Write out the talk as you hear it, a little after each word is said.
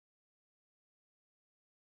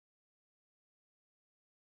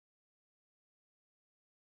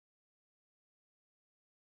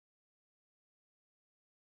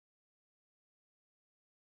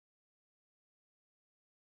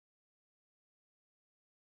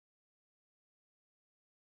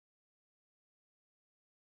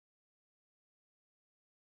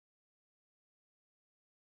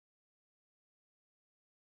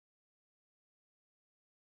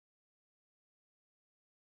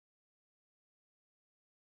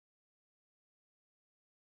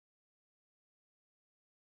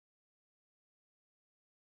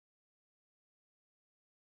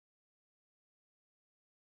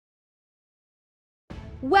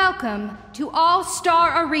Welcome to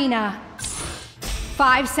All-Star Arena.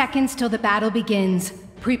 5 seconds till the battle begins.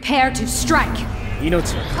 Prepare to strike.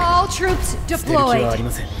 All troops deployed.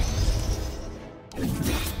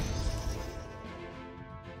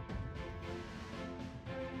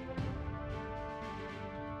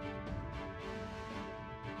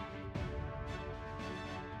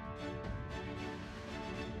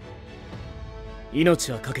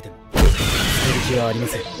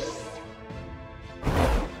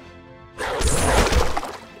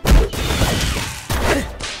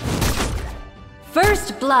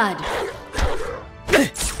 First blood.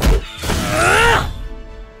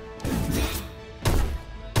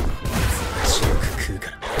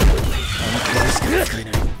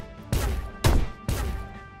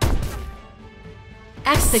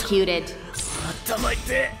 Executed.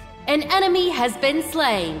 An enemy has been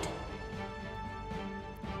slain.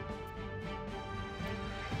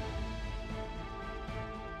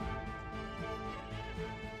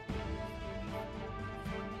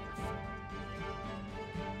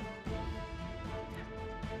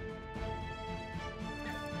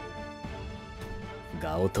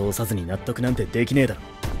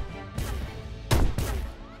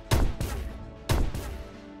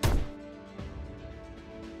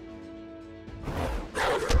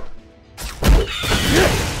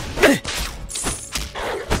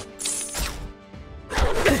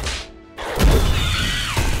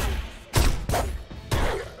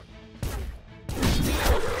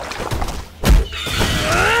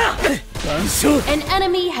 An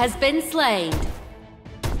enemy has been slain.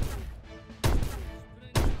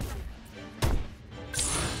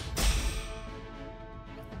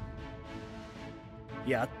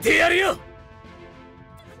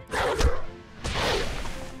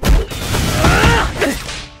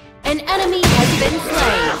 An enemy has been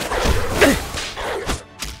slain.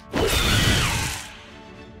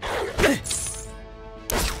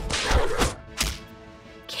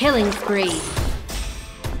 Killing spree.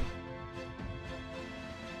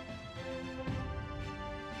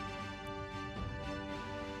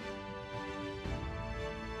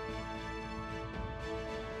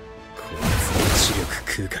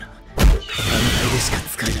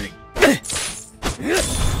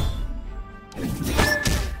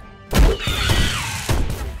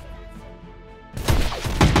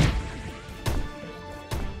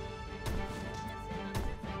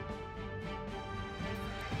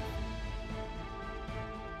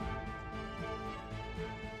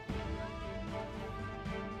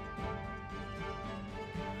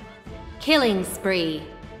 Killing spree.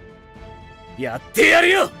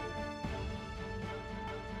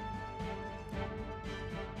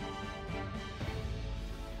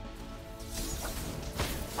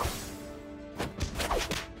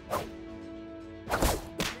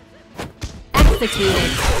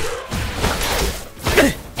 Executed.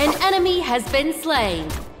 An enemy has been slain.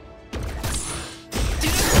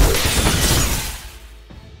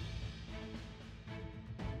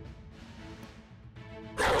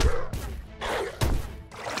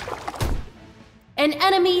 An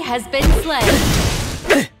enemy has been slain.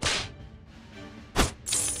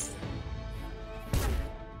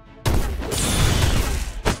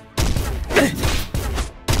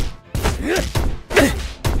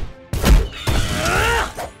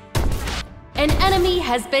 An enemy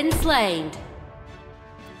has been slain.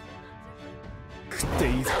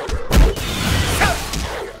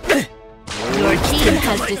 Your team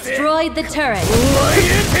has destroyed the turret.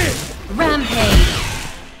 Rampage.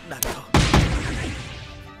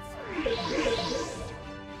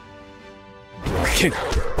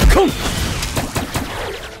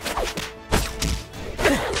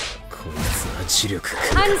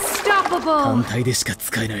 Unstoppable.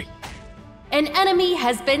 An enemy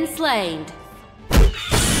has been slain.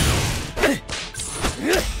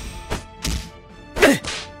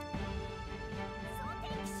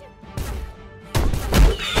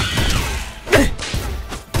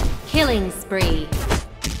 Killing spree.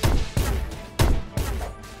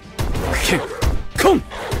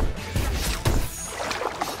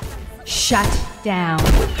 Shut down.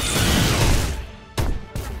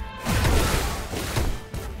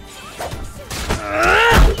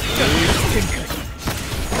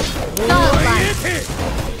 Godlike.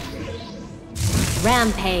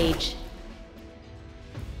 Rampage.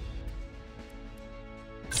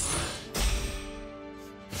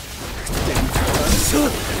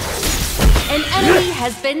 An enemy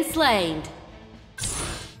has been slain.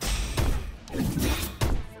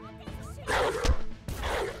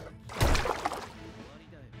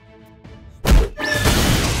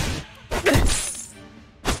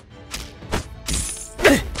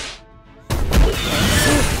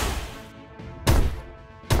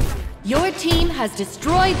 Your team has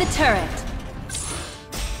destroyed the turret.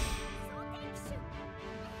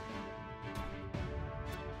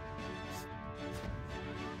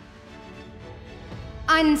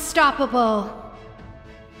 Unstoppable.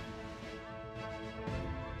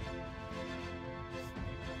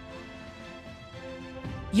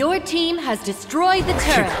 Your team has destroyed the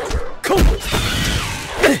turret.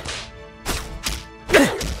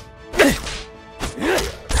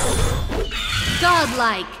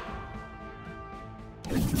 Godlike.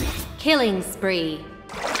 Killing spree.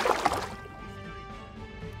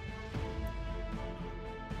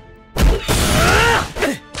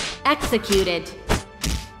 Executed.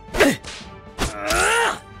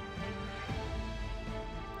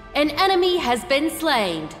 An enemy has been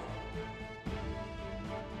slain.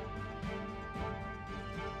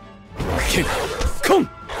 Come!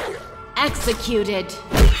 Executed.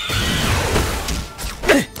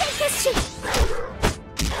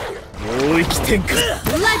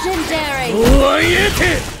 Legendary.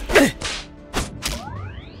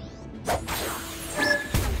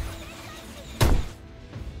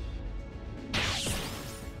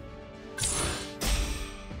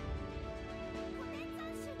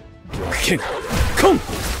 Come!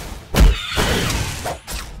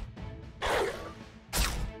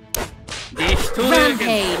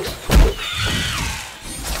 Rampage.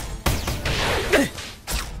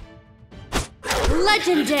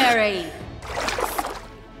 Legendary.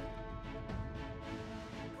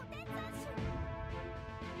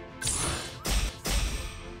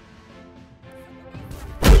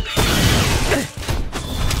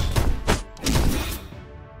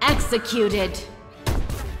 Executed.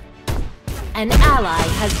 An ally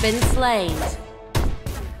has been slain.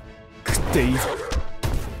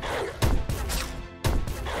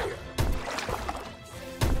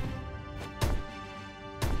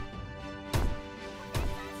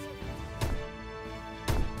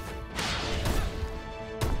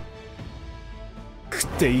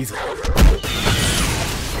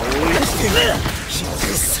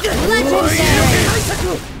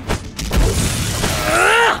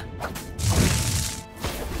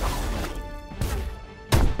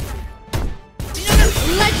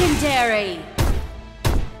 Legendary!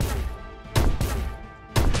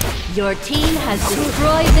 Your team has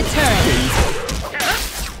destroyed the turret.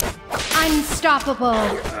 Unstoppable.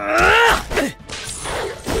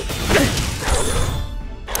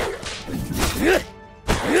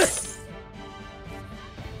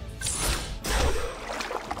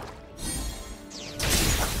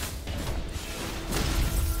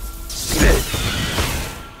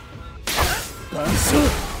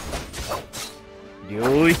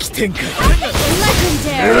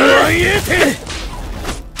 Legendary!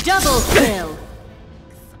 Double kill!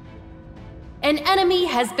 An enemy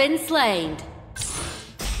has been slain.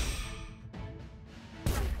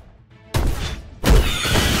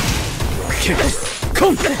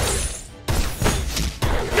 Come!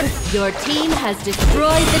 Your team has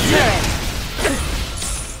destroyed the turret.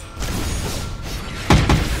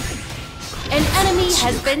 An enemy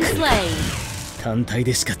has been slain. 単体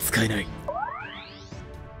でしか使えない。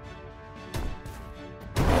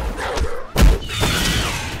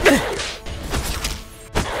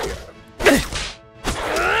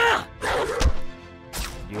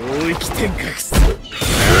領域展開。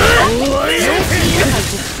Your team has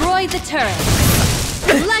destroyed the turret.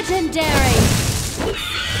 Legendary.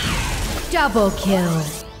 Double kill.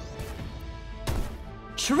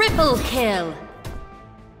 Triple kill.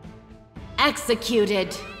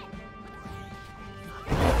 Executed.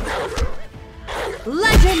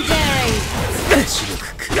 Legendary. 視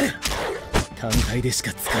力くら単体でし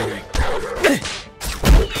か使えない。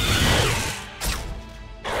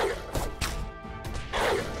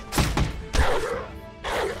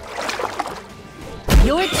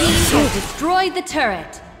Your team has destroyed the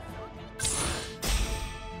turret.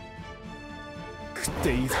 食っ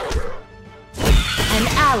ていいぞ。 An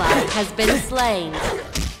ally has been slain.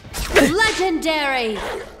 Legendary.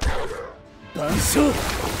 万象。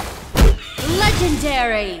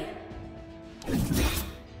 Legendary.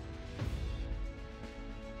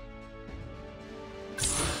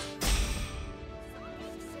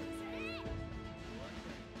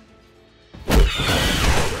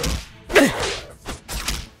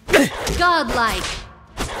 Godlike.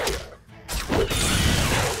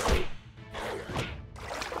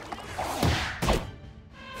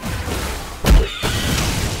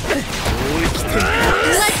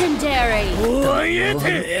 Legendary.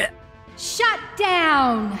 Shut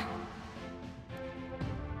down.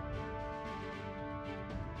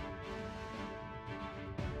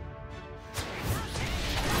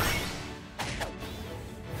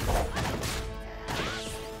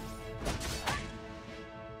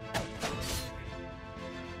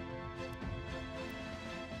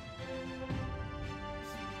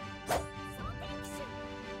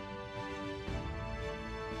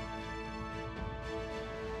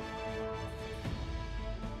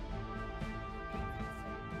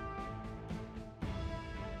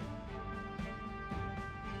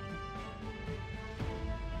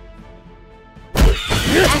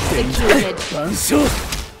 executed. 万象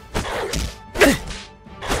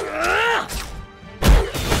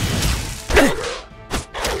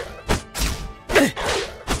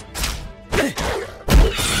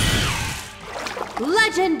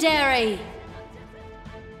Legendary!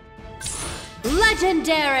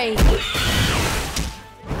 Legendary!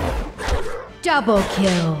 Double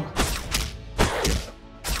kill.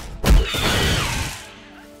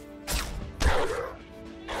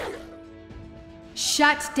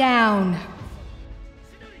 Shut down.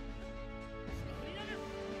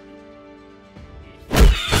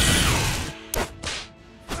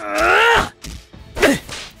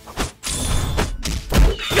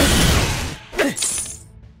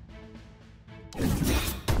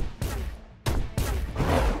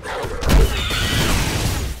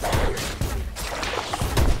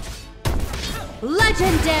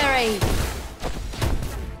 Legendary!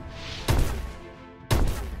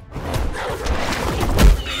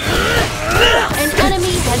 An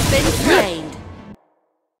enemy has been slain.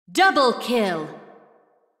 Double kill.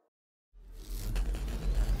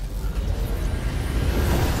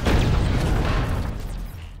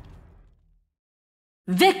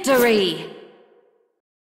 Victory!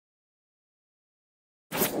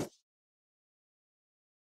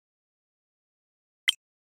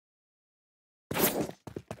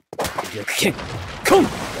 Ken, come!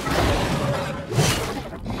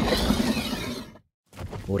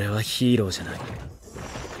 俺はヒーローじゃない。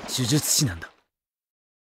呪術師なんだ。